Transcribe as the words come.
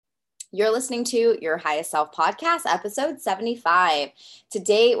You're listening to Your Highest Self podcast, episode 75.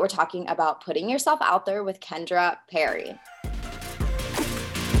 Today, we're talking about putting yourself out there with Kendra Perry.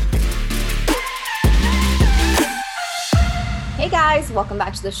 Hey guys, welcome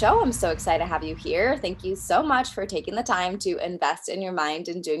back to the show. I'm so excited to have you here. Thank you so much for taking the time to invest in your mind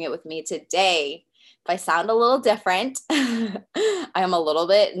and doing it with me today. If I sound a little different, I am a little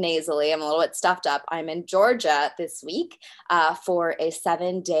bit nasally. I'm a little bit stuffed up. I'm in Georgia this week for a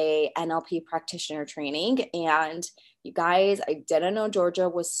 7-day NLP practitioner training. And you guys, I didn't know Georgia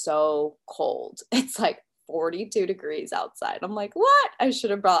was so cold. It's like 42 degrees outside. I'm like, what? I should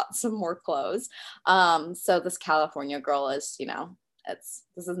have brought some more clothes. So this California girl is,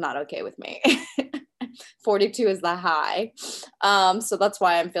 this is not okay with me. 42 is the high. So that's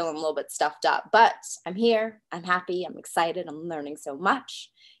why I'm feeling a little bit stuffed up, but I'm here. I'm happy. I'm excited. I'm learning so much.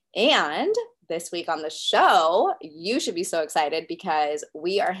 And this week on the show, you should be so excited because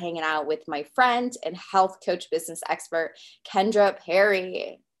we are hanging out with my friend and health coach business expert, Kendra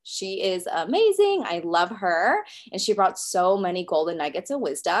Perry. She is amazing. I love her. And she brought so many golden nuggets of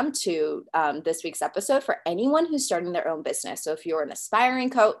wisdom to this week's episode for anyone who's starting their own business. So if you're an aspiring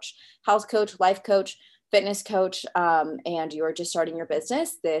coach, health coach, life coach, fitness coach, and you're just starting your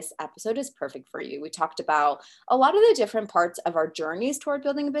business, this episode is perfect for you. We talked about a lot of the different parts of our journeys toward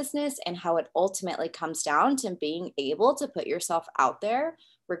building a business and how it ultimately comes down to being able to put yourself out there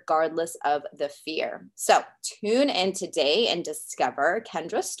regardless of the fear. So tune in today and discover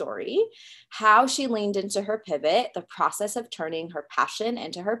Kendra's story, how she leaned into her pivot, the process of turning her passion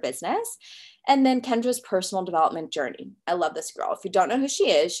into her business, and then Kendra's personal development journey. I love this girl. If you don't know who she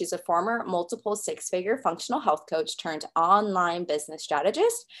is, she's a former multiple six-figure functional health coach turned online business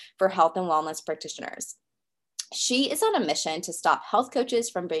strategist for health and wellness practitioners. She is on a mission to stop health coaches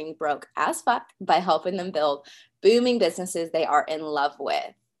from being broke as fuck by helping them build booming businesses they are in love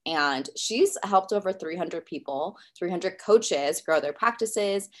with. And she's helped over 300 people, 300 coaches grow their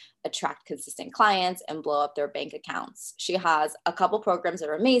practices, attract consistent clients, and blow up their bank accounts. She has a couple programs that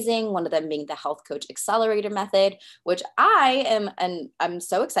are amazing, one of them being the Health Coach Accelerator Method, which I'm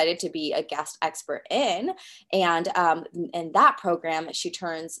so excited to be a guest expert in. And in that program, she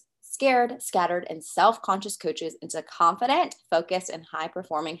turns scared, scattered, and self-conscious coaches into confident, focused, and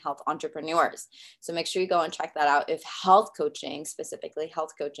high-performing health entrepreneurs. So make sure you go and check that out if health coaching, specifically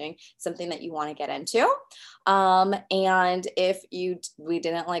health coaching, something that you want to get into. And if we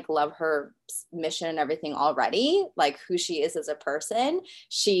didn't love her mission and everything already, like who she is as a person,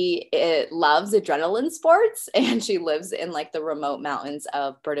 she loves adrenaline sports and she lives in the remote mountains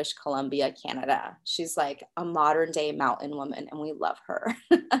of British Columbia, Canada. She's like a modern day mountain woman and we love her.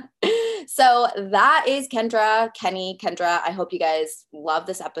 So that is Kendra. I hope you guys love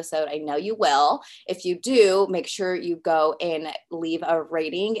this episode. I know you will. If you do, make sure you go and leave a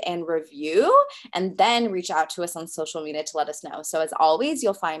rating and review and then reach out to us on social media to let us know. So as always,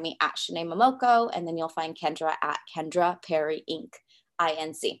 you'll find me at Shanae Momoko and then you'll find Kendra at Kendra Perry Inc.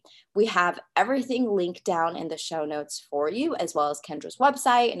 INC. We have everything linked down in the show notes for you, as well as Kendra's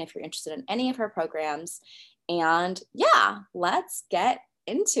website. And if you're interested in any of her programs, and yeah, let's get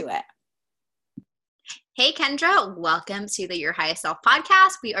into it. Hey, Kendra, welcome to the Your Highest Self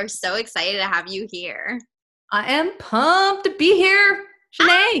podcast. We are so excited to have you here. I am pumped to be here,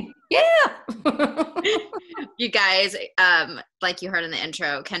 Shanae. Yeah. You guys, like you heard in the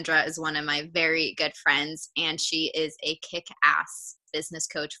intro, Kendra is one of my very good friends, and she is a kick-ass business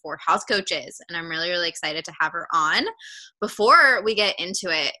coach for health coaches. And I'm really, really excited to have her on. Before we get into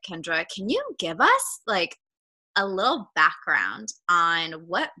it, Kendra, can you give us a little background on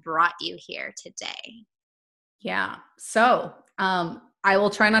what brought you here today? Yeah. So I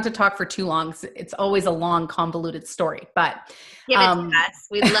will try not to talk for too long. It's always a long, convoluted story, but give it to us.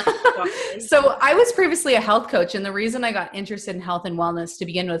 We'd love to talk. So I was previously a health coach, and the reason I got interested in health and wellness to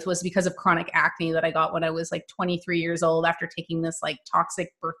begin with was because of chronic acne that I got when I was 23 years old after taking this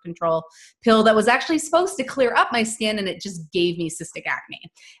toxic birth control pill that was actually supposed to clear up my skin, and it just gave me cystic acne.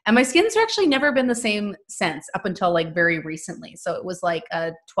 And my skin's actually never been the same since up until very recently. So it was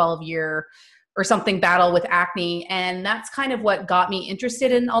a 12-year or something battle with acne. And that's kind of what got me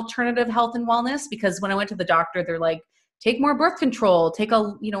interested in alternative health and wellness, because when I went to the doctor, they're like, take more birth control, take a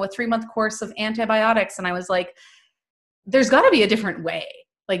 3-month course of antibiotics. And I was like, there's got to be a different way.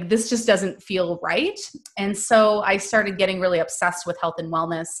 This just doesn't feel right. And so I started getting really obsessed with health and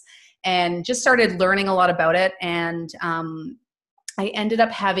wellness and just started learning a lot about it. And I ended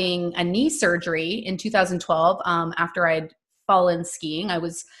up having a knee surgery in 2012 after I'd fallen skiing. I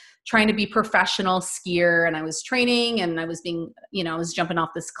was trying to be professional skier, and I was training and I was being, I was jumping off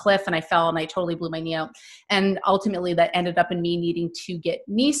this cliff and I fell and I totally blew my knee out. And ultimately that ended up in me needing to get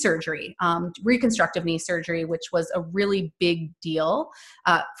knee surgery, reconstructive knee surgery, which was a really big deal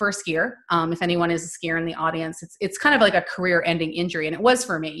for a skier. If anyone is a skier in the audience, it's kind of like a career ending injury. And it was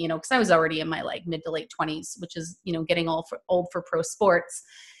for me, because I was already in my like mid to late 20s, which is, getting old for pro sports.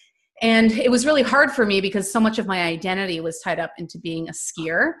 And it was really hard for me because so much of my identity was tied up into being a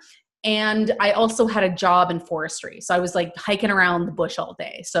skier. And I also had a job in forestry. So I was like hiking around the bush all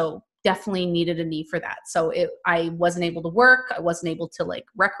day. So definitely needed a knee for that. So I wasn't able to work. I wasn't able to like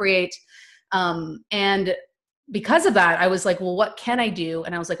recreate. And because of that, I was like, well, what can I do?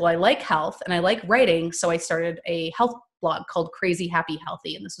 And I was like, well, I like health and I like writing. So I started a health blog called Crazy Happy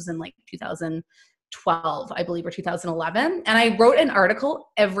Healthy. And this was in like 2012, I believe, or 2011. And I wrote an article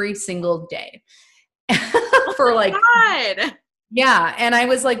every single day for like, God. Yeah. And I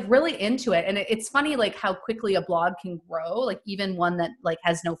was like really into it. And it's funny, like how quickly a blog can grow, like even one that like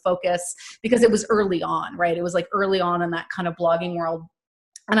has no focus, because it was early on, right? It was like early on in that kind of blogging world.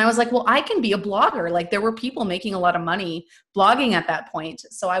 And I was like, well, I can be a blogger. Like there were people making a lot of money blogging at that point.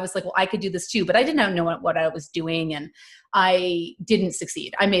 So I was like, well, I could do this too, but I didn't know what I was doing. And I didn't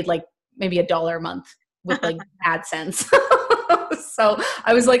succeed. I made like maybe $1 a month with like AdSense. So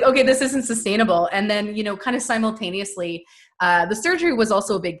I was like, okay, this isn't sustainable. And then, kind of simultaneously, the surgery was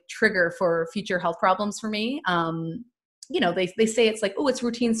also a big trigger for future health problems for me. They say it's like, oh, it's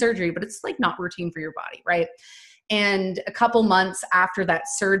routine surgery, but it's like not routine for your body, right? And a couple months after that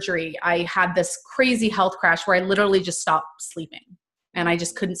surgery, I had this crazy health crash where I literally just stopped sleeping and I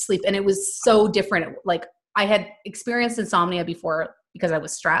just couldn't sleep. And it was so different. Like I had experienced insomnia before because I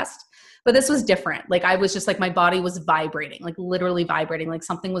was stressed, but this was different. Like I was just like, my body was vibrating, like literally vibrating, like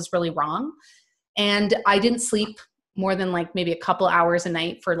something was really wrong. And I didn't sleep more than like maybe a couple hours a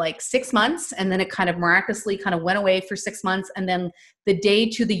night for like 6 months. And then it kind of miraculously kind of went away for 6 months. And then the day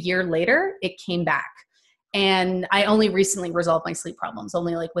to the year later, it came back. And I only recently resolved my sleep problems,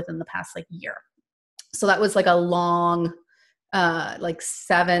 only like within the past like year. So that was like a long, like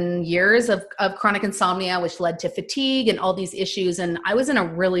 7 years of chronic insomnia, which led to fatigue and all these issues. And I was in a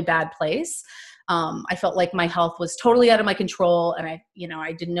really bad place. I felt like my health was totally out of my control and I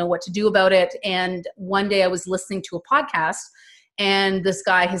didn't know what to do about it. And one day I was listening to a podcast and this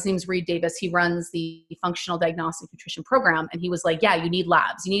guy, his name's Reed Davis, he runs the Functional Diagnostic Nutrition Program. And he was like, yeah, you need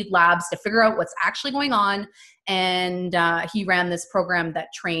labs. You need labs to figure out what's actually going on. And he ran this program that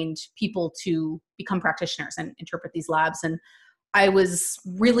trained people to become practitioners and interpret these labs. And I was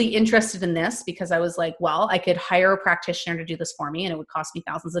really interested in this because I was like, well, I could hire a practitioner to do this for me and it would cost me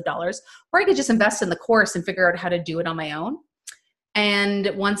thousands of dollars, or I could just invest in the course and figure out how to do it on my own.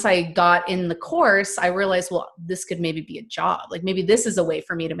 And once I got in the course, I realized, well, this could maybe be a job. Like maybe this is a way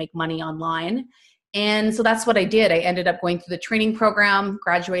for me to make money online. And so that's what I did. I ended up going through the training program,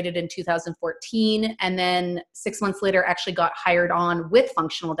 graduated in 2014, and then 6 months later actually got hired on with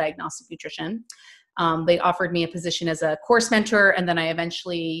Functional Diagnostic Nutrition. They offered me a position as a course mentor, and then I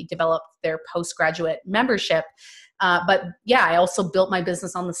eventually developed their postgraduate membership. But yeah, I also built my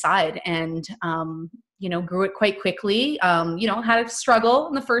business on the side and, grew it quite quickly. Had a struggle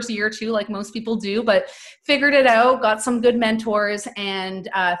in the first year or two, like most people do, but figured it out, got some good mentors. And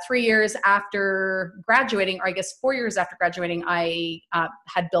 3 years after graduating, or I guess 4 years after graduating, I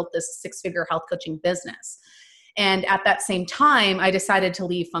had built this 6-figure health coaching business. And at that same time, I decided to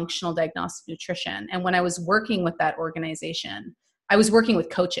leave Functional Diagnostic Nutrition. And when I was working with that organization, I was working with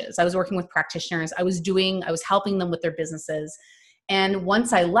coaches. I was working with practitioners. I was helping them with their businesses. And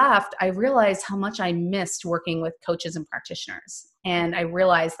once I left, I realized how much I missed working with coaches and practitioners. And I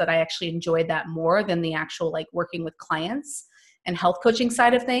realized that I actually enjoyed that more than the actual like working with clients and health coaching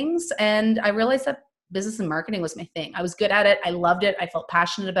side of things. And I realized that business and marketing was my thing. I was good at it. I loved it. I felt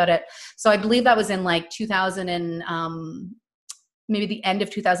passionate about it. So I believe that was in like 2000 and maybe the end of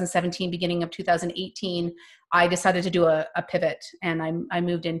 2017, beginning of 2018, I decided to do a pivot and I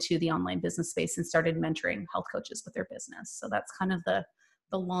moved into the online business space and started mentoring health coaches with their business. So that's kind of the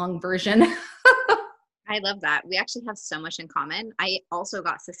long version. I love that. We actually have so much in common. I also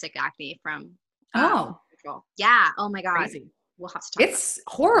got cystic acne from control. Yeah. Oh my God. Crazy. We'll have to talk. It's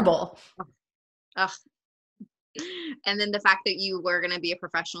horrible. Ugh. And then the fact that you were going to be a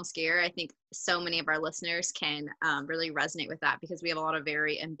professional skier, I think so many of our listeners can really resonate with that because we have a lot of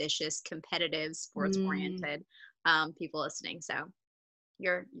very ambitious, competitive, sports-oriented people listening. So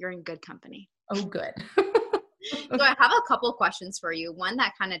you're in good company. Oh, good. So I have a couple of questions for you. One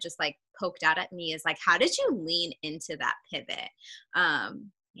that kind of just like poked out at me is like, how did you lean into that pivot? How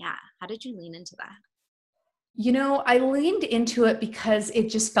did you lean into that? I leaned into it because it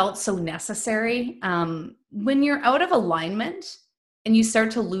just felt so necessary. When you're out of alignment and you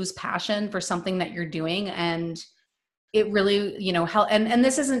start to lose passion for something that you're doing, and it really, and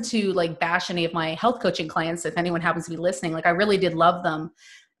this isn't to like bash any of my health coaching clients, if anyone happens to be listening, like I really did love them,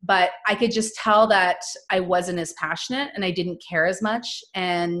 but I could just tell that I wasn't as passionate and I didn't care as much.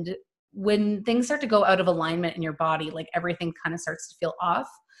 And when things start to go out of alignment in your body, like everything kind of starts to feel off.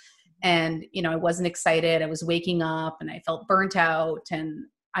 And, I wasn't excited. I was waking up and I felt burnt out. And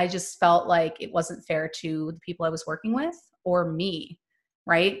I just felt like it wasn't fair to the people I was working with or me,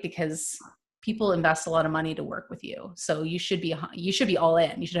 right? Because people invest a lot of money to work with you. So you should be all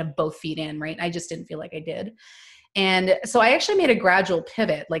in. You should have both feet in, right? I just didn't feel like I did. And so I actually made a gradual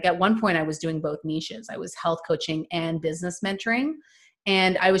pivot. Like at one point I was doing both niches. I was health coaching and business mentoring.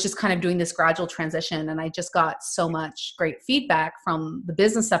 And I was just kind of doing this gradual transition. And I just got so much great feedback from the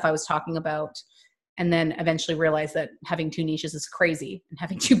business stuff I was talking about. And then eventually realized that having two niches is crazy and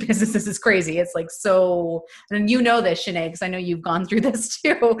having two businesses is crazy. It's like, so, and you know this, Shanae, because I know you've gone through this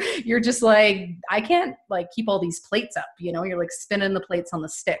too. You're just like, I can't like keep all these plates up, you're like spinning the plates on the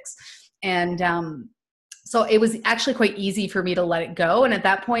sticks. And, so it was actually quite easy for me to let it go. And at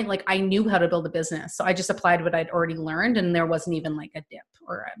that point, like I knew how to build a business. So I just applied what I'd already learned, and there wasn't even like a dip,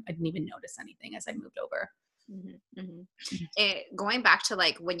 or I didn't even notice anything as I moved over. Mm-hmm, mm-hmm. Going back to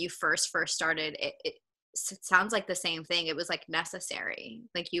like when you first started, it sounds like the same thing. It was like necessary.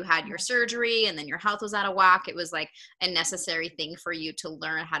 Like you had your surgery and then your health was out of whack. It was like a necessary thing for you to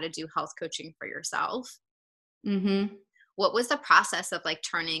learn how to do health coaching for yourself. Mm-hmm. What was the process of like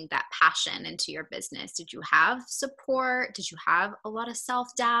turning that passion into your business? Did you have support? Did you have a lot of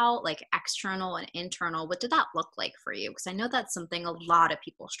self-doubt, like external and internal? What did that look like for you? Because I know that's something a lot of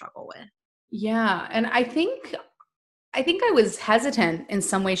people struggle with. Yeah. And I think I was hesitant in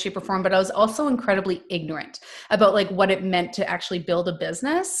some way, shape, or form, but I was also incredibly ignorant about like what it meant to actually build a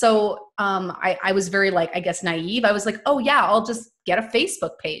business. So I was very like, I guess, naive. I was like, oh yeah, I'll just get a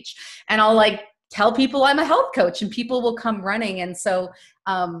Facebook page and I'll like tell people I'm a health coach and people will come running. And so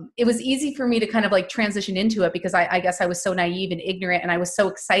it was easy for me to kind of like transition into it because I guess I was so naive and ignorant, and I was so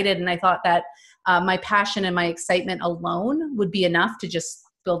excited. And I thought that my passion and my excitement alone would be enough to just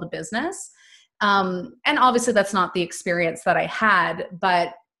build a business. And obviously that's not the experience that I had,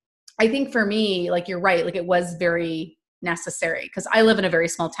 but I think for me, like, you're right, like it was very necessary because I live in a very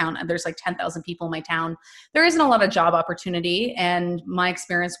small town and there's like 10,000 people in my town. There isn't a lot of job opportunity, and my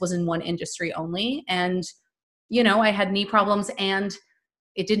experience was in one industry only. And, I had knee problems and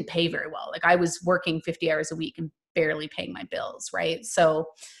it didn't pay very well. Like I was working 50 hours a week and barely paying my bills. Right. So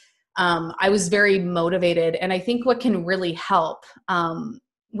I was very motivated. And I think what can really help,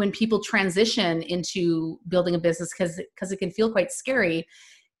 when people transition into building a business, because it can feel quite scary,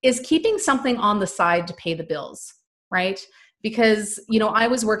 is keeping something on the side to pay the bills, right? Because, I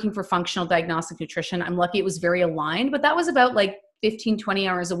was working for Functional Diagnostic Nutrition. I'm lucky it was very aligned, but that was about like 15, 20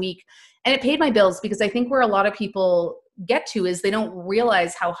 hours a week. And it paid my bills, because I think where a lot of people get to is they don't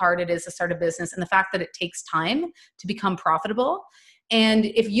realize how hard it is to start a business and the fact that it takes time to become profitable. And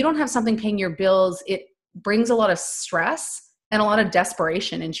if you don't have something paying your bills, it brings a lot of stress and a lot of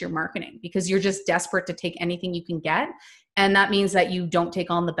desperation into your marketing, because you're just desperate to take anything you can get. And that means that you don't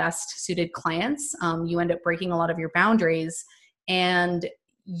take on the best suited clients. You end up breaking a lot of your boundaries, and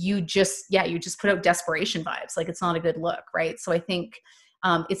you just put out desperation vibes. Like it's not a good look, right? So I think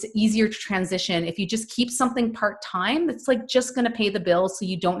it's easier to transition if you just keep something part-time that's like just going to pay the bills, so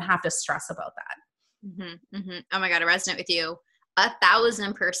you don't have to stress about that. Mm-hmm, mm-hmm. Oh my God, I resonate with you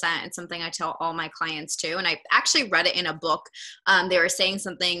 1,000%. It's something I tell all my clients too. And I actually read it in a book. They were saying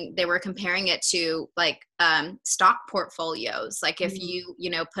something, they were comparing it to like stock portfolios. Like if you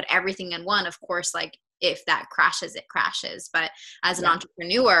put everything in one, of course, like if that crashes, it crashes. But as an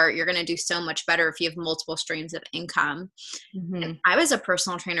entrepreneur, you're going to do so much better if you have multiple streams of income. Mm-hmm. And I was a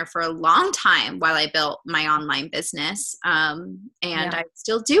personal trainer for a long time while I built my online business. I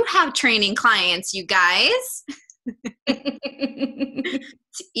still do have training clients, you guys.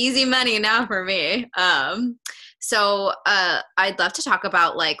 It's easy money now for me. So I'd love to talk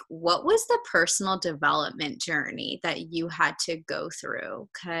about like, what was the personal development journey that you had to go through?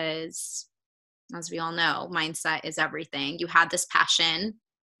 Because as we all know, mindset is everything. You had this passion,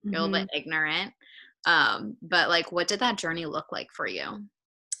 you're a little bit ignorant. But like, what did that journey look like for you?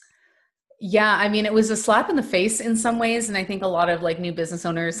 Yeah, I mean, it was a slap in the face in some ways. And I think a lot of like new business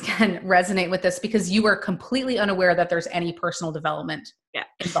owners can resonate with this, because you are completely unaware that there's any personal development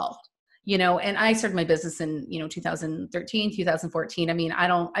involved, and I started my business in, 2013, 2014.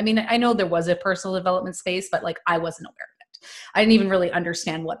 I know there was a personal development space, but like I wasn't aware of it. I didn't even really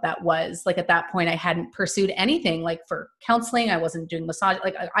understand what that was. Like at that point, I hadn't pursued anything like for counseling. I wasn't doing massage.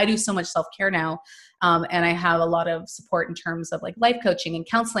 Like I do so much self-care now. And I have a lot of support in terms of like life coaching and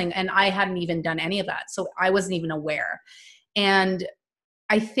counseling. And I hadn't even done any of that. So I wasn't even aware. And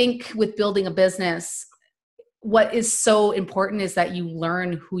I think with building a business, what is so important is that you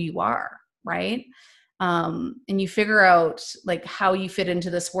learn who you are, right? And you figure out like how you fit into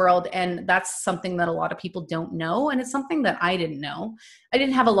this world. And that's something that a lot of people don't know. And it's something that I didn't know. I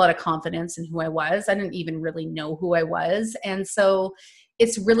didn't have a lot of confidence in who I was. I didn't even really know who I was. And so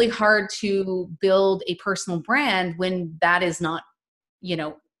it's really hard to build a personal brand when that is not,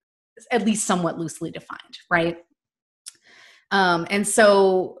 at least somewhat loosely defined, right? And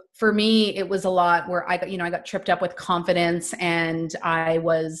so for me, it was a lot where I got tripped up with confidence, and I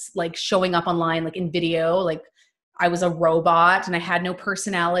was like showing up online, like in video, like I was a robot and I had no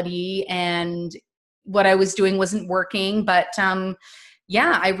personality, and what I was doing wasn't working. But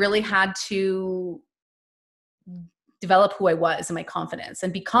I really had to develop who I was and my confidence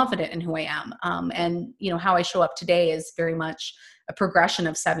and be confident in who I am. And how I show up today is very much a progression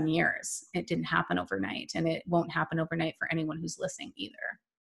of 7 years. It didn't happen overnight, and it won't happen overnight for anyone who's listening either.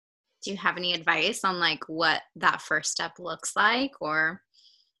 Do you have any advice on like what that first step looks like, or?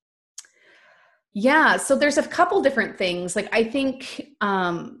 Yeah. So there's a couple different things. Like I think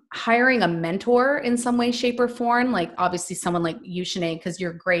hiring a mentor in some way, shape, or form, like obviously someone like you, Sinead, because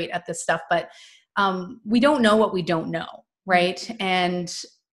you're great at this stuff, but we don't know what we don't know, right? And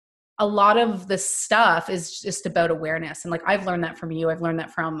a lot of the stuff is just about awareness. And like, I've learned that from you. I've learned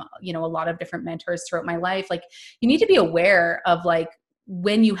that from, a lot of different mentors throughout my life. Like you need to be aware of like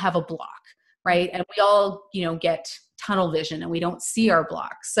when you have a block, right? And we all, get tunnel vision and we don't see our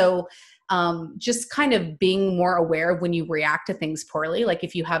blocks. So just kind of being more aware of when you react to things poorly. Like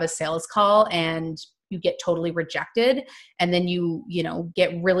if you have a sales call and you get totally rejected, and then you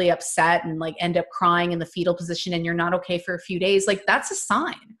get really upset and like end up crying in the fetal position and you're not okay for a few days, like that's a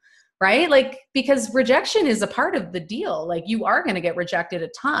sign, right? Like, because rejection is a part of the deal. Like you are going to get rejected a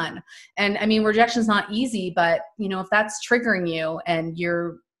ton. And I mean, rejection is not easy, but if that's triggering you and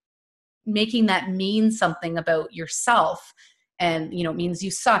you're making that mean something about yourself, and it means you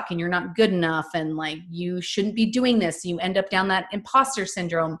suck and you're not good enough and like you shouldn't be doing this, you end up down that imposter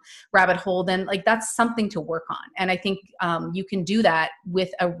syndrome rabbit hole, then like that's something to work on. And I think you can do that with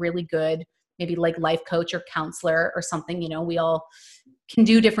a really good, maybe like life coach or counselor or something. We all can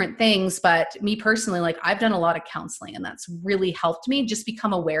do different things, but me personally, like I've done a lot of counseling, and that's really helped me just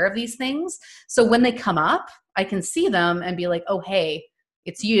become aware of these things. So when they come up, I can see them and be like, oh, hey,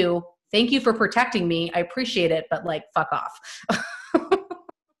 it's you. Thank you for protecting me. I appreciate it, but like, fuck off.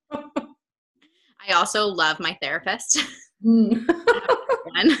 I also love my therapist.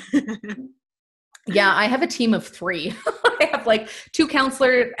 Yeah, I have a team of 3. I have like 2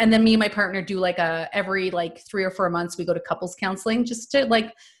 counselors, and then me and my partner do like every like 3 or 4 months we go to couples counseling, just to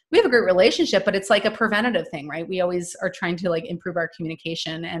like, we have a great relationship, but it's like a preventative thing, right? We always are trying to like improve our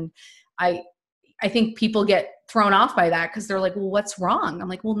communication. And I think people get thrown off by that because they're like, well, what's wrong? I'm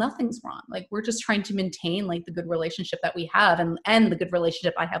like, well, nothing's wrong. Like, we're just trying to maintain like the good relationship that we have, and the good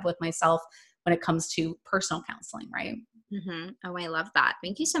relationship I have with myself when it comes to personal counseling, right? Mm-hmm. Oh, I love that.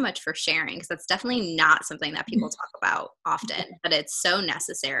 Thank you so much for sharing, because that's definitely not something that people talk about often, but it's so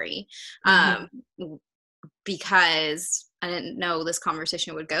necessary. Because I didn't know this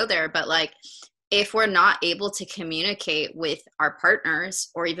conversation would go there, but like, if we're not able to communicate with our partners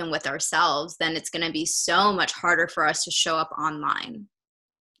or even with ourselves, then it's going to be so much harder for us to show up online.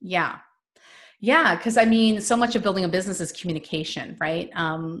 Yeah. Yeah. Cause I mean, so much of building a business is communication, right?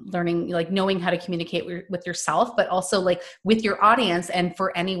 Learning, like knowing how to communicate with yourself, but also like with your audience and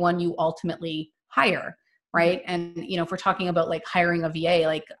for anyone you ultimately hire. Right. And, if we're talking about like hiring a VA,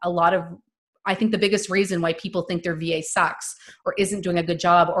 like I think the biggest reason why people think their VA sucks or isn't doing a good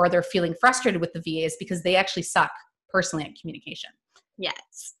job, or they're feeling frustrated with the VA, is because they actually suck personally at communication.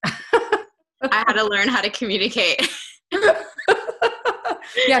 Yes. I had to learn how to communicate.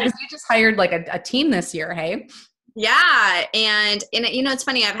 Yeah, because you just hired like a team this year, hey? Yeah. And it's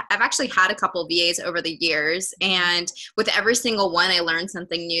funny, I've actually had a couple VAs over the years, and with every single one, I learned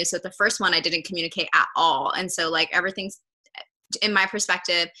something new. So the first one, I didn't communicate at all. And so like everything's, in my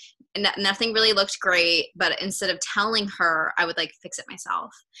perspective, nothing really looked great, but instead of telling her, I would like fix it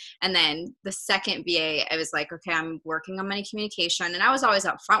myself. And then the second VA, I was like, okay, I'm working on my communication. And I was always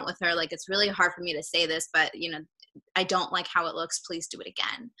up front with her. Like, it's really hard for me to say this, but I don't like how it looks. Please do it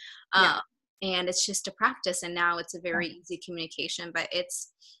again. Yeah. And it's just a practice. And now it's a very easy communication, but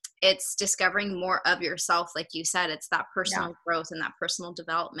it's discovering more of yourself. Like you said, it's that personal growth and that personal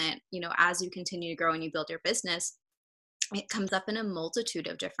development, as you continue to grow and you build your business. it comes up in a multitude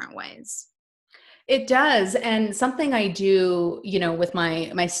of different ways. It does. And something I do, with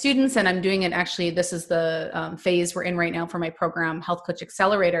my students, and I'm doing it actually, this is the phase we're in right now for my program, Health Coach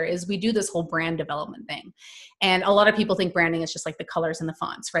Accelerator, is we do this whole brand development thing. And a lot of people think branding is just like the colors and the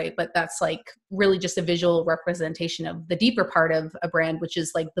fonts, right? But that's like really just a visual representation of the deeper part of a brand, which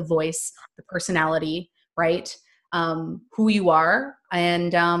is like the voice, the personality, right? Who you are,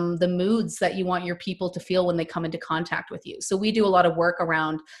 and the moods that you want your people to feel when they come into contact with you. So we do a lot of work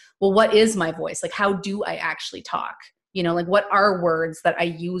around, well, what is my voice? Like, how do I actually talk? Like what are words that I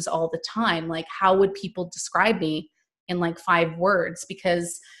use all the time? Like, how would people describe me in like 5 words?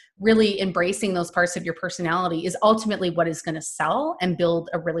 Because really embracing those parts of your personality is ultimately what is going to sell and build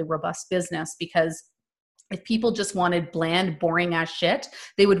a really robust business. Because if people just wanted bland, boring ass shit,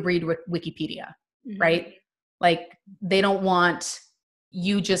 they would read Wikipedia, right? Like, they don't want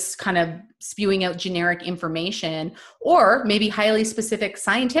you just kind of spewing out generic information, or maybe highly specific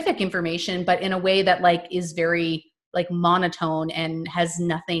scientific information, but in a way that like is very like monotone and has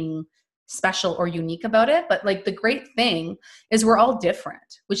nothing special or unique about it. But like the great thing is we're all different,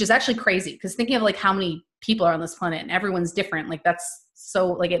 which is actually crazy, because thinking of like how many people are on this planet and everyone's different, like that's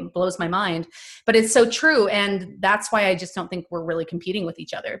so like it blows my mind, but it's so true. And that's why I just don't think we're really competing with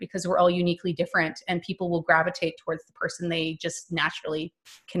each other, because we're all uniquely different, and people will gravitate towards the person they just naturally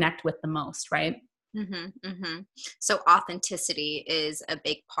connect with the most, right? So authenticity is a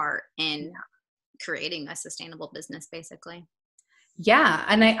big part in creating a sustainable business, basically. Yeah.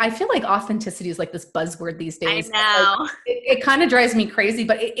 And I feel like authenticity is like this buzzword these days. I know. Like, it kind of drives me crazy,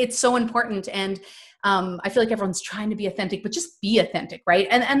 but it's so important. And I feel like everyone's trying to be authentic, but just be authentic, right?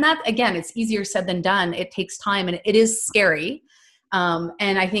 And that, again, it's easier said than done. It takes time, and it is scary.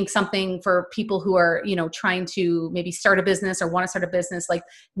 And I think something for people who are, trying to maybe start a business or want to start a business, like,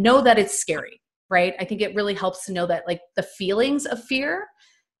 know that it's scary, right? I think it really helps to know that like the feelings of fear,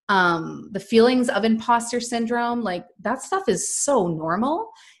 the feelings of imposter syndrome, like that stuff is so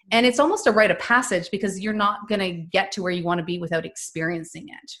normal. And it's almost a rite of passage, because you're not going to get to where you want to be without experiencing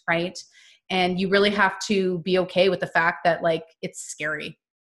it, right? And you really have to be okay with the fact that like it's scary,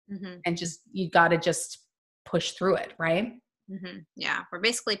 and just, you got to just push through it, right? Yeah. We're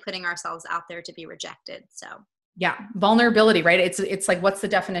basically putting ourselves out there to be rejected. So yeah, vulnerability, right? It's like, what's the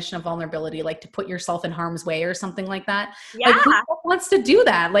definition of vulnerability? Like to put yourself in harm's way or something like that. Yeah. Like, who wants to do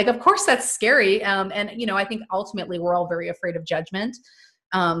that? Like, of course that's scary. And I think ultimately we're all very afraid of judgment.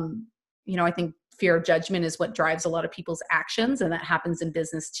 I think fear of judgment is what drives a lot of people's actions, and that happens in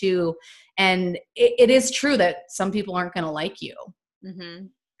business too. And it is true that some people aren't going to like you,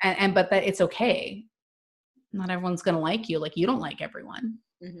 but that it's okay. Not everyone's going to like you. Like, you don't like everyone.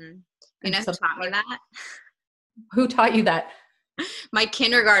 You know who taught me that? Who taught you that? My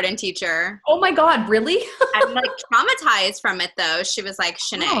kindergarten teacher. Oh my God, really? I'm like traumatized from it though. She was like,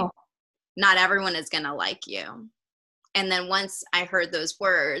 Shanae, not everyone is going to like you. And then once I heard those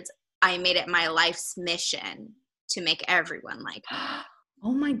words, I made it my life's mission to make everyone like me.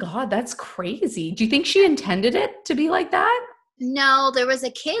 Oh my God, that's crazy. Do you think she intended it to be like that? No, there was a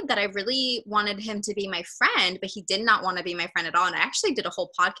kid that I really wanted him to be my friend, but he did not want to be my friend at all. And I actually did a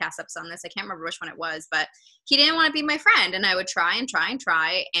whole podcast episode on this. I can't remember which one it was, but he didn't want to be my friend. And I would try and try and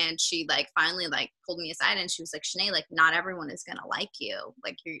try. And she like finally like pulled me aside, and she was like, Shanae, like not everyone is going to like you.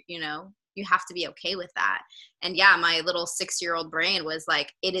 Like you have to be okay with that. And yeah, my little 6-year-old brain was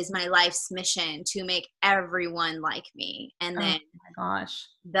like, it is my life's mission to make everyone like me. And then oh my gosh,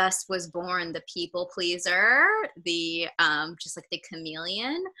 thus was born the people pleaser, the just like the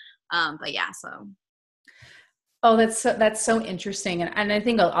chameleon. But yeah, so. Oh, that's so interesting. And I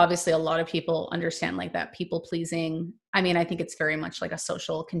think obviously a lot of people understand like that people pleasing. I mean, I think it's very much like a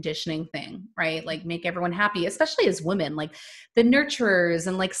social conditioning thing, right? Like make everyone happy, especially as women, like the nurturers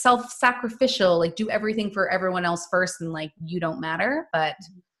and like self-sacrificial, like do everything for everyone else first, and like you don't matter. But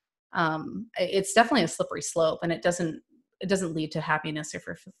it's definitely a slippery slope, and it doesn't lead to happiness or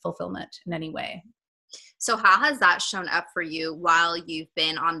for fulfillment in any way. So how has that shown up for you while you've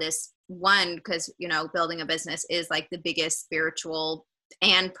been on this one? Because, building a business is like the biggest spiritual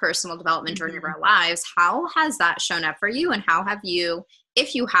and personal development journey of our lives. How has that shown up for you? And how have you,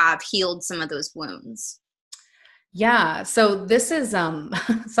 if you have, healed some of those wounds? Yeah. So this is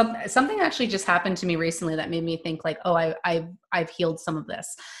something actually just happened to me recently that made me think like, oh, I've healed some of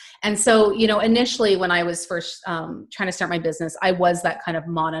this. And so, initially when I was first trying to start my business, I was that kind of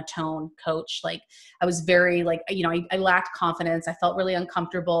monotone coach. Like I was very I lacked confidence. I felt really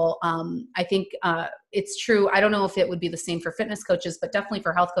uncomfortable. I think it's true. I don't know if it would be the same for fitness coaches, but definitely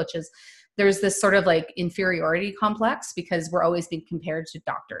for health coaches, there's this sort of like inferiority complex because we're always being compared to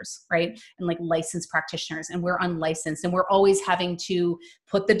doctors, right? And like licensed practitioners, and we're unlicensed, and we're always having to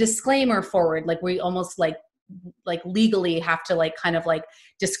put the disclaimer forward. Like we almost like legally have to like kind of like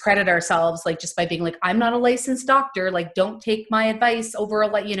discredit ourselves, like just by being like, I'm not a licensed doctor, like don't take my advice over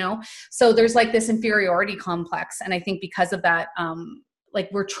so there's like this inferiority complex. And I think because of that, like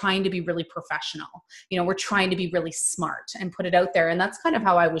we're trying to be really professional, we're trying to be really smart and put it out there. And that's kind of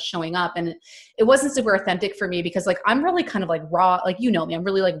how I was showing up. And it wasn't super authentic for me because like, I'm really kind of like raw, like, me, I'm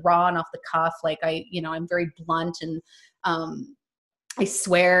really like raw and off the cuff. Like I'm very blunt and, I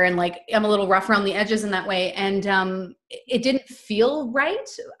swear, and like I'm a little rough around the edges in that way. And it didn't feel right.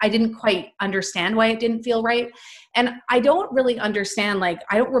 I didn't quite understand why it didn't feel right. And I don't really understand, like,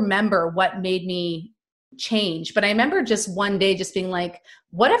 I don't remember what made me change, but I remember just one day just being like,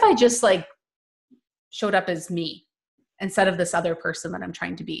 what if I just like showed up as me instead of this other person that I'm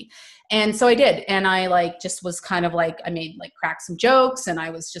trying to be? And so I did. And I like just was kind of like, I made like crack some jokes, and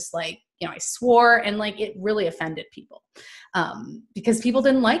I was just like, I swore, and like it really offended people because people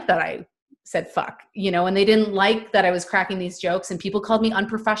didn't like that I said fuck, and they didn't like that I was cracking these jokes, and people called me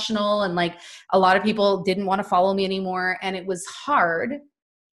unprofessional, and like a lot of people didn't want to follow me anymore. And it was hard,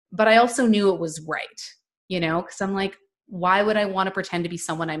 but I also knew it was right, because I'm like, why would I want to pretend to be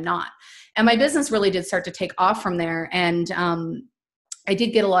someone I'm not? And my business really did start to take off from there. And I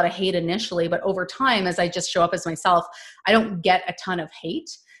did get a lot of hate initially, but over time, as I just show up as myself, I don't get a ton of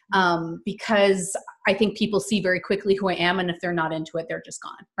hate. Because I think people see very quickly who I am, and if they're not into it, they're just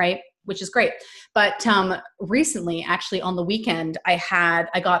gone, right? Which is great. But recently, actually on the weekend,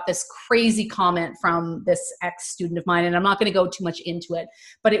 I got this crazy comment from this ex-student of mine, and I'm not going to go too much into it,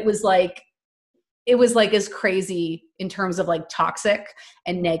 but it was like as crazy in terms of like toxic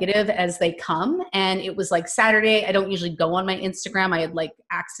and negative as they come. And it was like Saturday. I don't usually go on my Instagram. I had like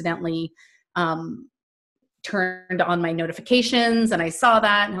accidentally turned on my notifications, and I saw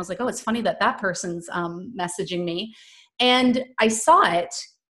that, and I was like, oh, it's funny that person's messaging me. And I saw it,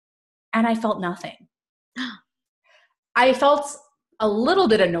 and I felt nothing. I felt a little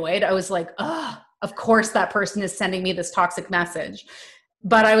bit annoyed. I was like, oh, of course that person is sending me this toxic message.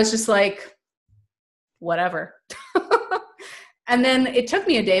 But I was just like, whatever. And then it took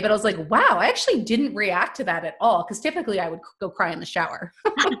me a day, but I was like, wow, I actually didn't react to that at all. Because typically I would go cry in the shower.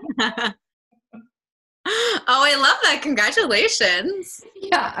 Oh, I love that. Congratulations.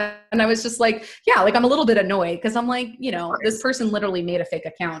 Yeah. And I was just like, yeah, like I'm a little bit annoyed because I'm like, this person literally made a fake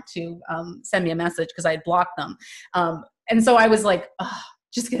account to send me a message because I had blocked them. And so I was like, oh,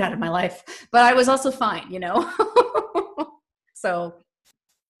 just get out of my life. But I was also fine, So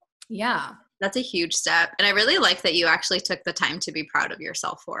yeah. That's a huge step. And I really like that you actually took the time to be proud of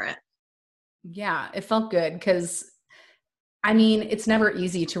yourself for it. Yeah, it felt good because I mean, it's never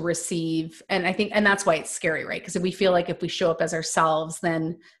easy to receive. And I think, and that's why it's scary, right? Because we feel like if we show up as ourselves,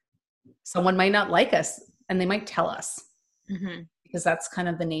 then someone might not like us and they might tell us. Mm-hmm. Because that's kind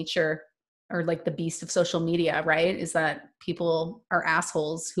of the nature or like the beast of social media, right? Is that people are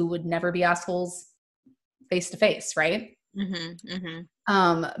assholes who would never be assholes face to face, right? Mm-hmm.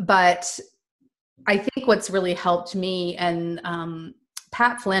 Mm-hmm. But I think what's really helped me, and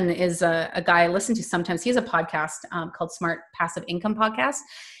Pat Flynn is a guy I listen to sometimes. He has a podcast called Smart Passive Income Podcast.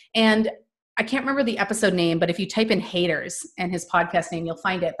 And I can't remember the episode name, but if you type in haters and his podcast name, you'll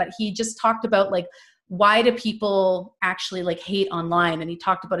find it. But he just talked about like, why do people actually like hate online? And he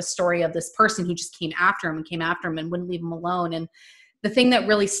talked about a story of this person who just came after him and wouldn't leave him alone. And the thing that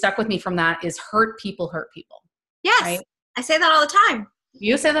really stuck with me from that is hurt people hurt people. Yes. Right? I say that all the time.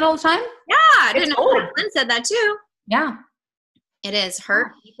 You say that all the time? Yeah. I didn't know Pat Flynn said that too. Yeah. It is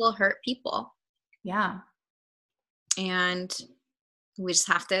hurt people. Yeah. And we just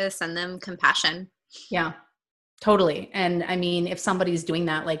have to send them compassion. Yeah, totally. And I mean, if somebody's doing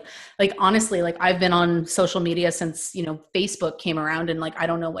that, like honestly, like I've been on social media since, Facebook came around, and like, I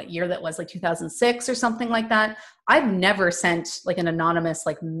don't know what year that was, like 2006 or something like that. I've never sent like an anonymous,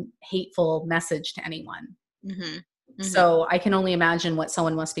 like hateful message to anyone. Mm-hmm. Mm-hmm. So I can only imagine what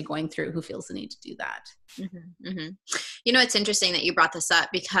someone must be going through who feels the need to do that. Mm-hmm. Mm-hmm. It's interesting that you brought this up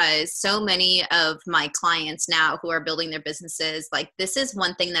because so many of my clients now who are building their businesses, like this is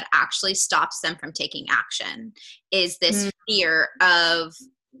one thing that actually stops them from taking action is this fear of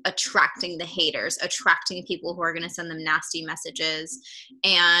attracting the haters, attracting people who are going to send them nasty messages.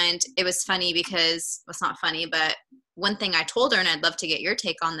 And it was funny because, well, it's not funny, but one thing I told her, and I'd love to get your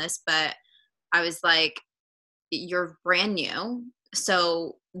take on this, but I was like, you're brand new.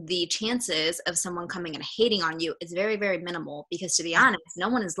 So the chances of someone coming and hating on you is very, very minimal, because to be honest, no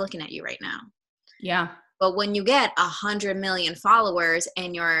one is looking at you right now. Yeah. But when you get 100 million followers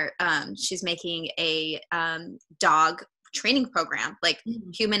and you're, she's making a dog training program, like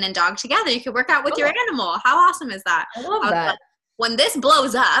human and dog together, you could work out with your animal. How awesome is that? I love that. Like, when this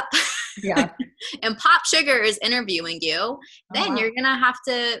blows up, yeah, and Pop Sugar is interviewing you, then you're gonna have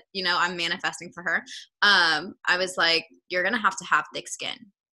to, you know, I'm manifesting for her. I was like, you're gonna have to have thick skin.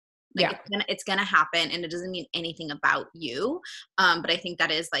 Like, it's gonna happen, and it doesn't mean anything about you. But I think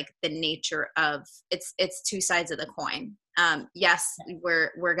that is like the nature of it's two sides of the coin. Yes,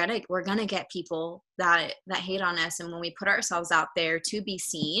 we're gonna get people that hate on us, and when we put ourselves out there to be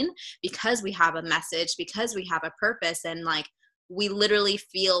seen, because we have a message, because we have a purpose, and like, we literally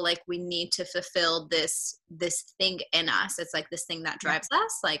feel like we need to fulfill this thing in us. It's like this thing that drives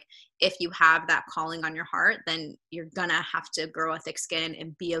us. Like, if you have that calling on your heart, then you're gonna have to grow a thick skin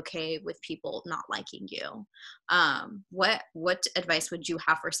and be okay with people not liking you. What advice would you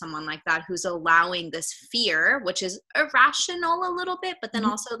have for someone like that, who's allowing this fear, which is irrational a little bit, but then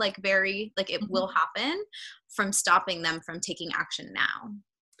also like very, like, it will happen, from stopping them from taking action now?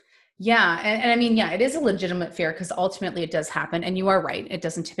 Yeah. And I mean, yeah, it is a legitimate fear, because ultimately it does happen. And you are right. It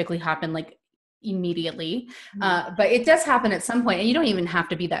doesn't typically happen like immediately, but it does happen at some point, and you don't even have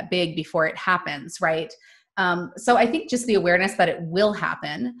to be that big before it happens. Right. So I think just the awareness that it will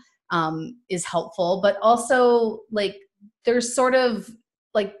happen is helpful, but also like, there's sort of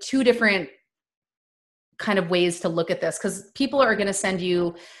like two different kind of ways to look at this, because people are going to send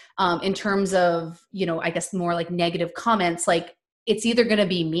you in terms of, you know, I guess more like negative comments, like, it's either going to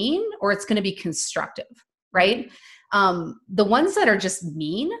be mean or it's going to be constructive, right? The ones that are just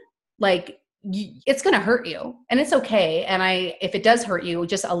mean, like, it's going to hurt you, and it's okay. And if it does hurt you,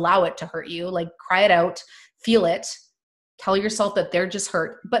 just allow it to hurt you, like, cry it out, feel it, tell yourself that they're just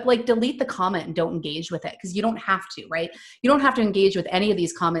hurt, but like, delete the comment and don't engage with it, because you don't have to, right? You don't have to engage with any of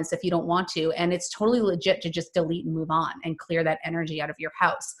these comments if you don't want to. And it's totally legit to just delete and move on and clear that energy out of your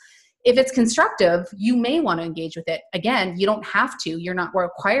house. If it's constructive, you may want to engage with it. Again, you don't have to, you're not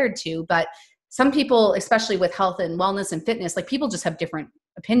required to, but some people, especially with health and wellness and fitness, like, people just have different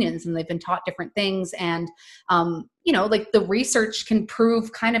opinions, and they've been taught different things. And, you know, like, the research can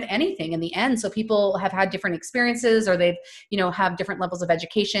prove kind of anything in the end. So people have had different experiences, or they've, you know, have different levels of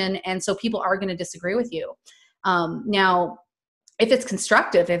education. And so people are going to disagree with you. Now, if it's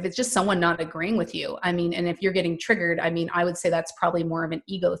constructive, if it's just someone not agreeing with you, I mean, and if you're getting triggered, I mean, I would say that's probably more of an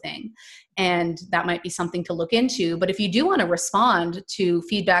ego thing, and that might be something to look into. But if you do want to respond to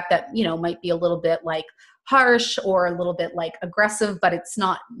feedback that, you know, might be a little bit like harsh or a little bit like aggressive, but it's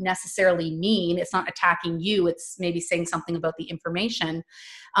not necessarily mean, it's not attacking you, it's maybe saying something about the information.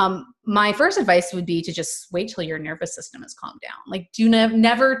 My first advice would be to just wait till your nervous system is calmed down. Like, do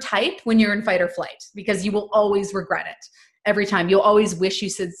never type when you're in fight or flight, because you will always regret it. Every time, you'll always wish you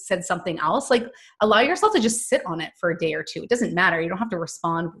said something else. Like, allow yourself to just sit on it for a day or two. It doesn't matter. You don't have to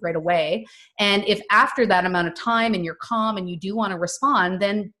respond right away. And if after that amount of time and you're calm and you do want to respond,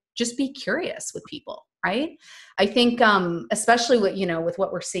 then just be curious with people, right? I think, especially with, you know, with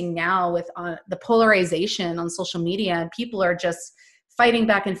what we're seeing now with the polarization on social media, and people are just fighting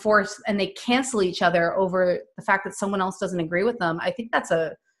back and forth, and they cancel each other over the fact that someone else doesn't agree with them. I think that's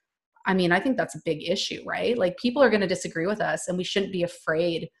a big issue, right? Like, people are going to disagree with us, and we shouldn't be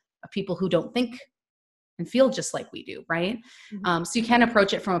afraid of people who don't think and feel just like we do, right? So you can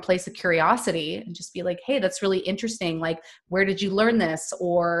approach it from a place of curiosity and just be like, hey, that's really interesting. Like, where did you learn this?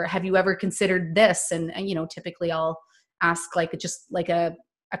 Or have you ever considered this? And you know, typically I'll ask like just like a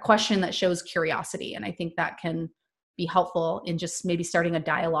question that shows curiosity. And I think that can be helpful in just maybe starting a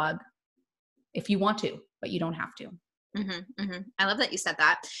dialogue if you want to, but you don't have to. I love that you said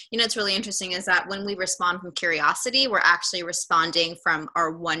that. You know, it's really interesting is that when we respond from curiosity, we're actually responding from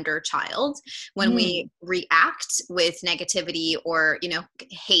our wonder child. When we react with negativity or, you know,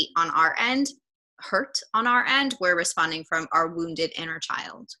 hate on our end, hurt on our end, we're responding from our wounded inner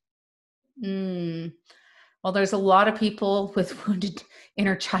child. Well, there's a lot of people with wounded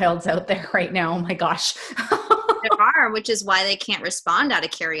inner childs out there right now. Oh my gosh. There are, which is why they can't respond out of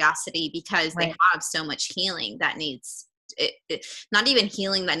curiosity, because they have so much healing that needs not even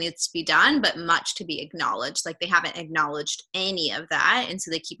healing that needs to be done, but much to be acknowledged. Like, they haven't acknowledged any of that. And so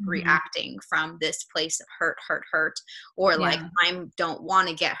they keep reacting from this place of hurt, or like, I don't want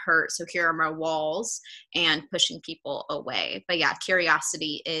to get hurt, so here are my walls, and pushing people away. But yeah,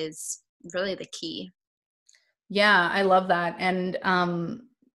 curiosity is really the key. Yeah, I love that. And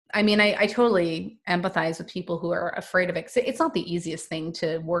I mean, I totally empathize with people who are afraid of it. It's not the easiest thing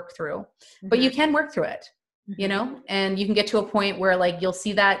to work through, but you can work through it, you know, and you can get to a point where like, you'll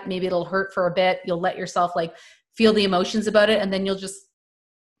see that maybe it'll hurt for a bit. You'll let yourself like feel the emotions about it, and then you'll just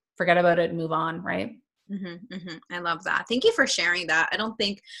forget about it and move on. Right. I love that. Thank you for sharing that. I don't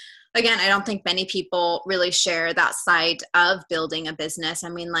think many people really share that side of building a business. I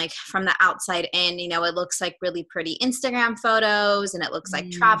mean, like from the outside in, you know, it looks like really pretty Instagram photos, and it looks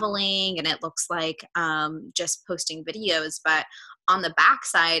like traveling, and it looks like just posting videos. But on the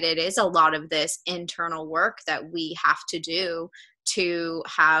backside, it is a lot of this internal work that we have to do to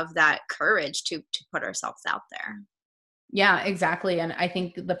have that courage to put ourselves out there. Yeah, exactly. And I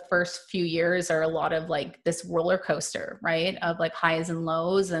think the first few years are a lot of like this roller coaster, right? Of like highs and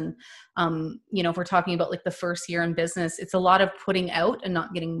lows. And, you know, if we're talking about like the first year in business, it's a lot of putting out and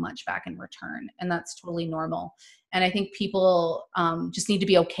not getting much back in return. And that's totally normal. And I think people just need to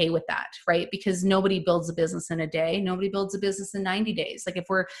be okay with that, right? Because nobody builds a business in a day. Nobody builds a business in 90 days. Like if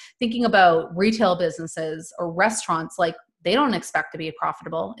we're thinking about retail businesses or restaurants, like they don't expect to be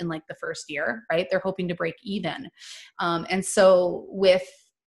profitable in like the first year, right? They're hoping to break even. And so with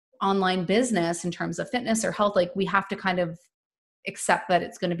online business in terms of fitness or health, like we have to kind of accept that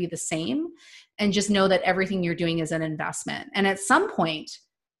it's going to be the same, and just know that everything you're doing is an investment. And at some point,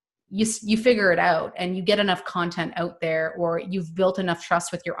 you figure it out and you get enough content out there, or you've built enough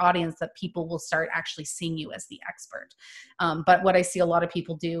trust with your audience that people will start actually seeing you as the expert. But what I see a lot of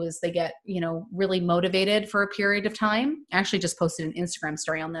people do is they get, you know, really motivated for a period of time. I actually just posted an Instagram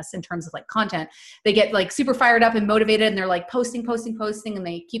story on this in terms of like content. They get like super fired up and motivated, and they're like posting, and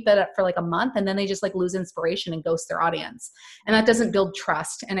they keep that up for like a month, and then they just like lose inspiration and ghost their audience. And that doesn't build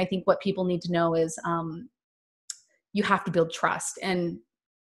trust. And I think what people need to know is you have to build trust, and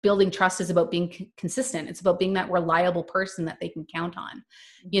building trust is about being consistent. It's about being that reliable person that they can count on.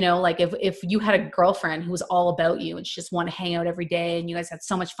 You know, like if you had a girlfriend who was all about you and she just wanted to hang out every day and you guys had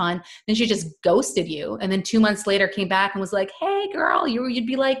so much fun, then she just ghosted you. And then 2 months later came back and was like, hey girl, you'd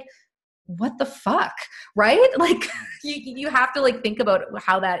be like, what the fuck? Right? Like you have to like think about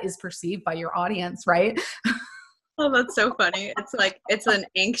how that is perceived by your audience. Right. Oh, that's so funny. It's like, it's an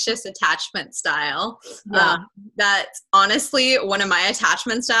anxious attachment style. Yeah. That's honestly one of my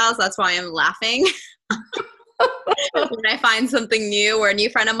attachment styles. That's why I'm laughing. When I find something new or a new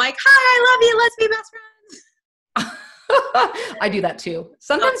friend, I'm like, hi, I love you. Let's be best friends. I do that too.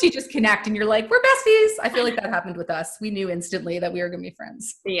 Sometimes you just connect and you're like, we're besties. I feel like that happened with us. We knew instantly that we were going to be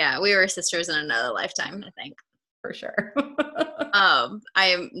friends. Yeah. We were sisters in another lifetime, I think. For sure.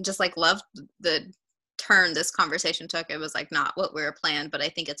 I just like loved the turn this conversation took. It was like not what we were planned, but I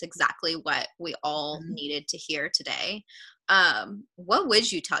think it's exactly what we all needed to hear today. What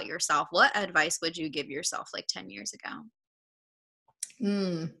would you tell yourself? What advice would you give yourself like 10 years ago?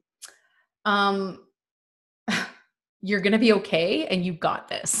 You're going to be okay, and you got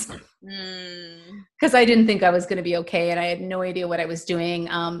this. Because I didn't think I was going to be okay, and I had no idea what I was doing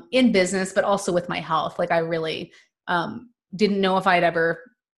in business, but also with my health. Like I really didn't know if I'd ever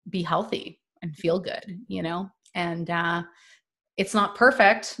be healthy and feel good, you know, and it's not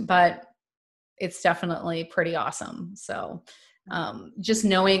perfect, but it's definitely pretty awesome. So just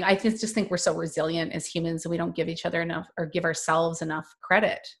knowing, I just think we're so resilient as humans, and we don't give each other enough or give ourselves enough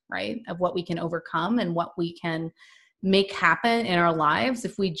credit, right, of what we can overcome and what we can make happen in our lives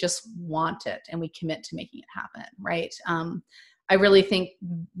if we just want it and we commit to making it happen, right? I really think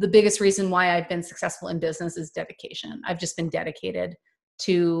the biggest reason why I've been successful in business is dedication. I've just been dedicated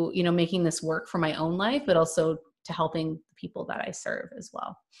to, you know, making this work for my own life, but also to helping the people that I serve as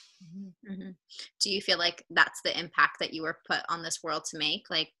well. Do you feel like that's the impact that you were put on this world to make?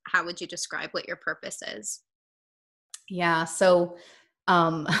 Like, how would you describe what your purpose is? Yeah. So,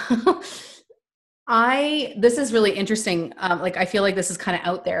 this is really interesting. Like, I feel like this is kind of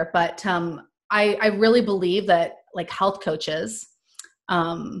out there, but, I really believe that like health coaches,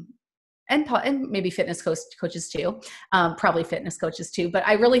 and maybe fitness coaches too, probably fitness coaches too. But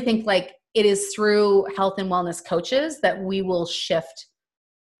I really think like it is through health and wellness coaches that we will shift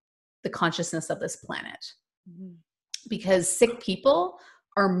the consciousness of this planet. Because sick people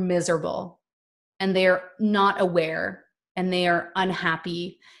are miserable and they're not aware and they are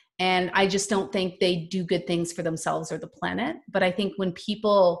unhappy. And I just don't think they do good things for themselves or the planet. But I think when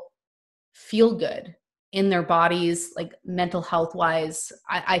people feel good in their bodies, like mental health wise,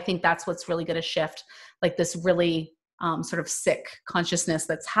 I think that's what's really going to shift like this really sort of sick consciousness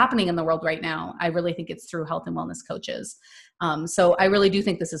that's happening in the world right now. I really think it's through health and wellness coaches. So I really do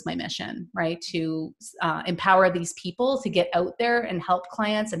think this is my mission, right? To empower these people to get out there and help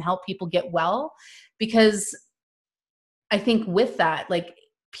clients and help people get well. Because I think with that, like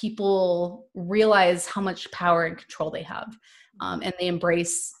people realize how much power and control they have. And they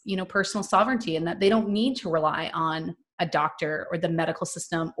embrace, personal sovereignty, and that they don't need to rely on a doctor or the medical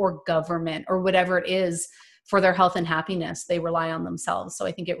system or government or whatever it is for their health and happiness. They rely on themselves. So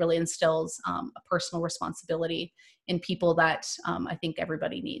I think it really instills a personal responsibility in people that I think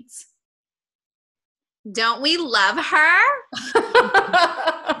everybody needs. Don't we love her?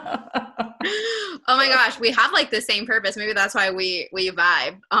 Oh my gosh, we have like the same purpose. Maybe that's why we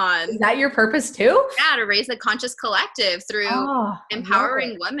vibe on. Is that your purpose too? Yeah, to raise the conscious collective through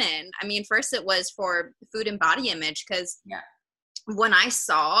empowering women. I mean, first it was for food and body image, because when I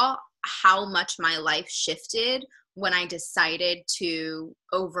saw how much my life shifted when I decided to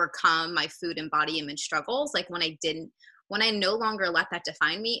overcome my food and body image struggles, like when I no longer let that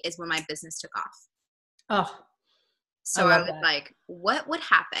define me, is when my business took off. Oh, so I was like, what would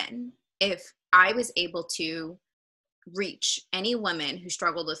happen if I was able to reach any woman who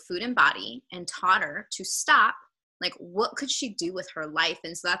struggled with food and body and taught her to stop? Like, what could she do with her life?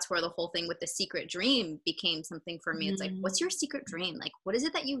 And so that's where the whole thing with the secret dream became something for me. It's like, what's your secret dream? Like, what is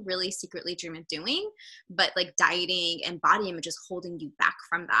it that you really secretly dream of doing? But like dieting and body image is holding you back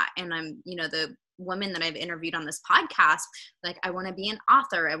from that. And I'm, the women that I've interviewed on this podcast, like, I want to be an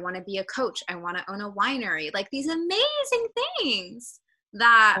author. I want to be a coach. I want to own a winery. Like, these amazing things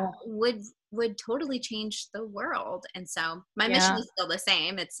that would totally change the world. And so my mission is still the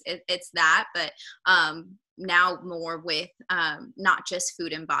same. It's that, but now more with not just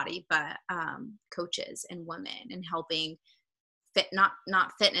food and body, but coaches and women, and helping not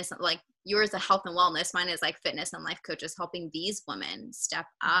fitness, like yours, a health and wellness. Mine is like fitness and life coaches, helping these women step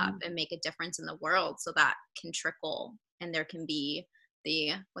up and make a difference in the world, so that can trickle, and there can be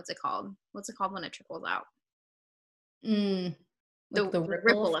the, what's it called when it trickles out? The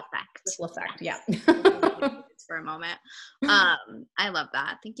ripple effect. Ripple effect, yeah. For a moment. I love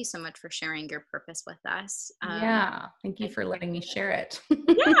that. Thank you so much for sharing your purpose with us. Thank you for letting me share it.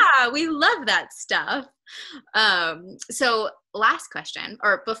 Yeah, we love that stuff. So last question,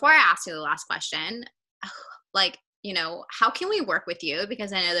 or before I ask you the last question, like, how can we work with you?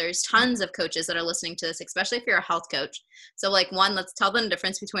 Because I know there's tons of coaches that are listening to this, especially if you're a health coach. So like, one, let's tell them the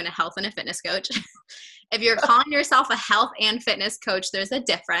difference between a health and a fitness coach. If you're calling yourself a health and fitness coach, there's a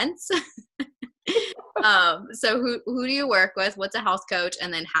difference. So who do you work with? What's a health coach?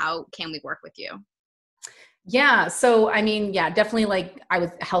 And then how can we work with you? Yeah. So, I mean, definitely, like,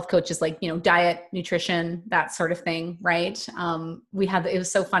 health coaches, like, diet, nutrition, that sort of thing. Right. It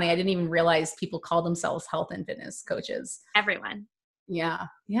was so funny. I didn't even realize people call themselves health and fitness coaches. Everyone. Yeah.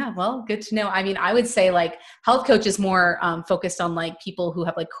 Well, good to know. I mean, I would say like health coach is more focused on like people who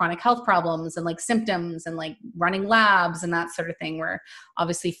have like chronic health problems and like symptoms and like running labs and that sort of thing, where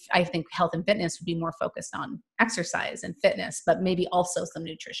obviously I think health and fitness would be more focused on exercise and fitness, but maybe also some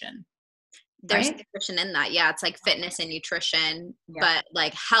nutrition. There's nutrition in that. Yeah. It's like fitness and nutrition, but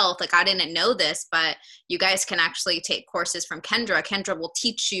like health, like I didn't know this, but you guys can actually take courses from Kendra. Kendra will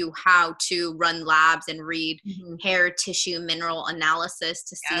teach you how to run labs and read hair tissue mineral analysis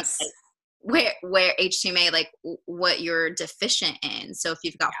to see like where HTMA, like what you're deficient in. So if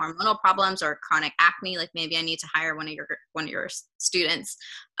you've got hormonal problems or chronic acne, like maybe I need to hire one of your students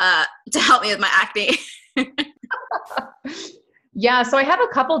to help me with my acne. Yeah. So I have a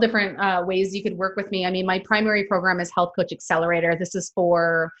couple different ways you could work with me. I mean, my primary program is Health Coach Accelerator. This is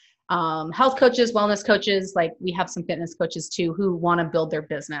for health coaches, wellness coaches. Like, we have some fitness coaches too who want to build their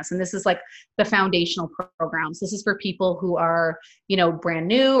business. And this is like the foundational programs. This is for people who are, brand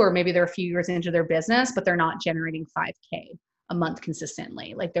new, or maybe they're a few years into their business, but they're not generating 5K a month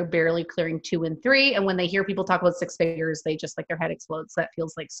consistently. Like, they're barely clearing 2 and 3. And when they hear people talk about 6 figures, they just, like, their head explodes. So that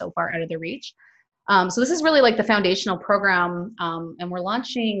feels like so far out of their reach. So this is really like the foundational program, and we're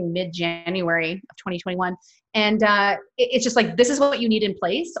launching mid-January of 2021. And it's just like, this is what you need in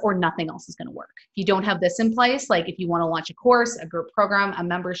place, or nothing else is going to work. If you don't have this in place, like if you want to launch a course, a group program, a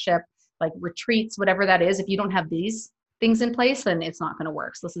membership, like retreats, whatever that is, if you don't have these things in place, then it's not going to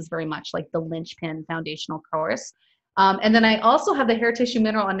work. So this is very much like the linchpin foundational course. And then I also have the hair tissue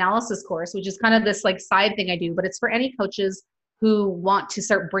mineral analysis course, which is kind of this like side thing I do, but it's for any coaches who want to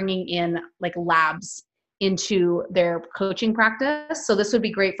start bringing in like labs into their coaching practice. So this would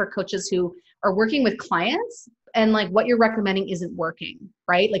be great for coaches who are working with clients and like what you're recommending isn't working,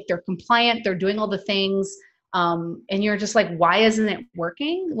 right? Like, they're compliant, they're doing all the things, and you're just like, why isn't it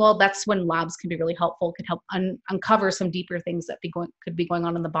working? Well, that's when labs can be really helpful, can help uncover some deeper things that could be going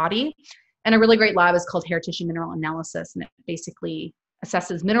on in the body. And a really great lab is called hair tissue mineral analysis, and it basically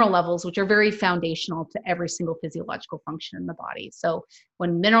assesses mineral levels, which are very foundational to every single physiological function in the body. So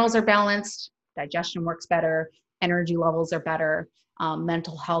when minerals are balanced, digestion works better, energy levels are better.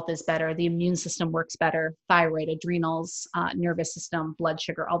 Mental health is better. The immune system works better. Thyroid, adrenals, nervous system, blood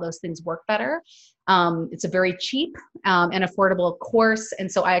sugar, all those things work better. It's a very cheap and affordable course.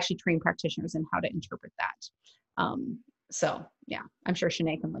 And so I actually train practitioners in how to interpret that. So yeah, I'm sure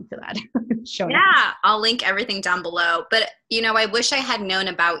Shanae can link to that. Yeah, I'll link everything down below. But, I wish I had known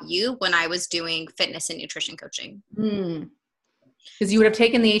about you when I was doing fitness and nutrition coaching. Because you would have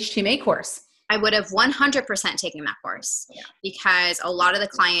taken the HTMA course. I would have 100% taken that course because a lot of the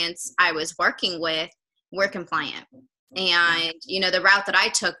clients I was working with were compliant. And, the route that I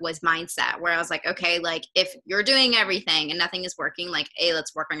took was mindset, where I was like, okay, like if you're doing everything and nothing is working, like, hey,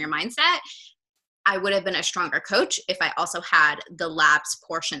 let's work on your mindset. I would have been a stronger coach if I also had the labs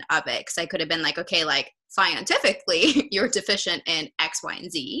portion of it. Cause I could have been like, okay, like scientifically you're deficient in X, Y,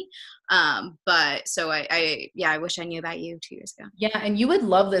 and Z. But so I wish I knew about you 2 years ago. Yeah. And you would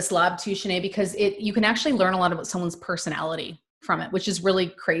love this lab too, Shanae, because you can actually learn a lot about someone's personality from it, which is really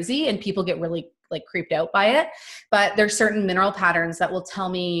crazy. And people get really like creeped out by it, but there's certain mineral patterns that will tell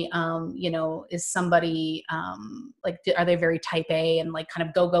me, is somebody, are they very type A and like kind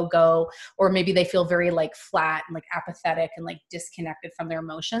of go, or maybe they feel very like flat and like apathetic and like disconnected from their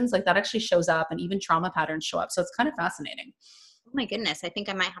emotions. Like that actually shows up, and even trauma patterns show up. So it's kind of fascinating. Oh my goodness. I think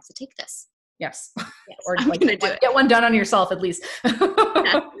I might have to take this. Yes. Or like get one done on yourself at least.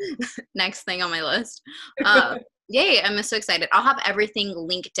 Next thing on my list. Yay, I'm so excited. I'll have everything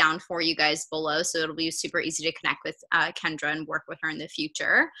linked down for you guys below, so it'll be super easy to connect with Kendra and work with her in the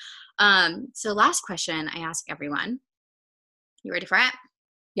future. So last question I ask everyone. You ready for it?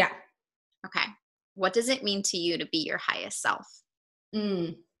 Yeah. Okay. What does it mean to you to be your highest self?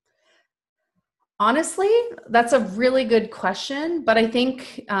 Honestly, that's a really good question. But I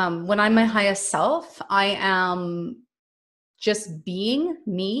think when I'm my highest self, I am just being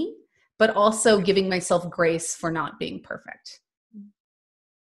me, but also giving myself grace for not being perfect.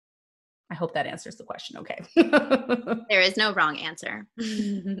 I hope that answers the question. Okay. There is no wrong answer.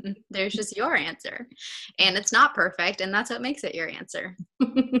 There's just your answer. And it's not perfect. And that's what makes it your answer.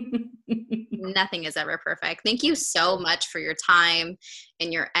 Nothing is ever perfect. Thank you so much for your time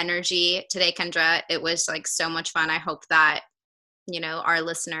and your energy today, Kendra. It was like so much fun. I hope that, our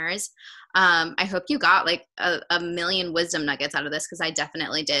listeners, I hope you got like a million wisdom nuggets out of this, because I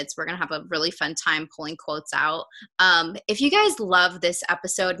definitely did. So we're going to have a really fun time pulling quotes out. If you guys love this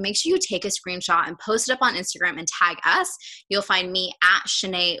episode, make sure you take a screenshot and post it up on Instagram and tag us. You'll find me at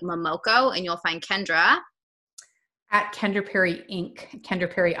Shanae Momoko, and you'll find Kendra at Kendra Perry Inc. Kendra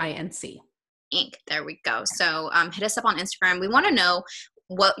Perry Inc. There we go. So hit us up on Instagram. We want to know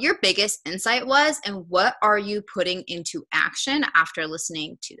what your biggest insight was, and what are you putting into action after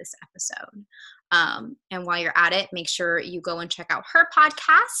listening to this episode. And while you're at it, make sure you go and check out her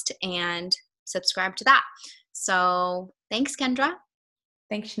podcast and subscribe to that. So thanks, Kendra.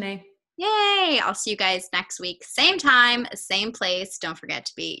 Thanks, Shanae. Yay. I'll see you guys next week. Same time, same place. Don't forget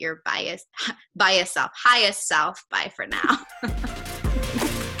to be your highest self. Bye for now.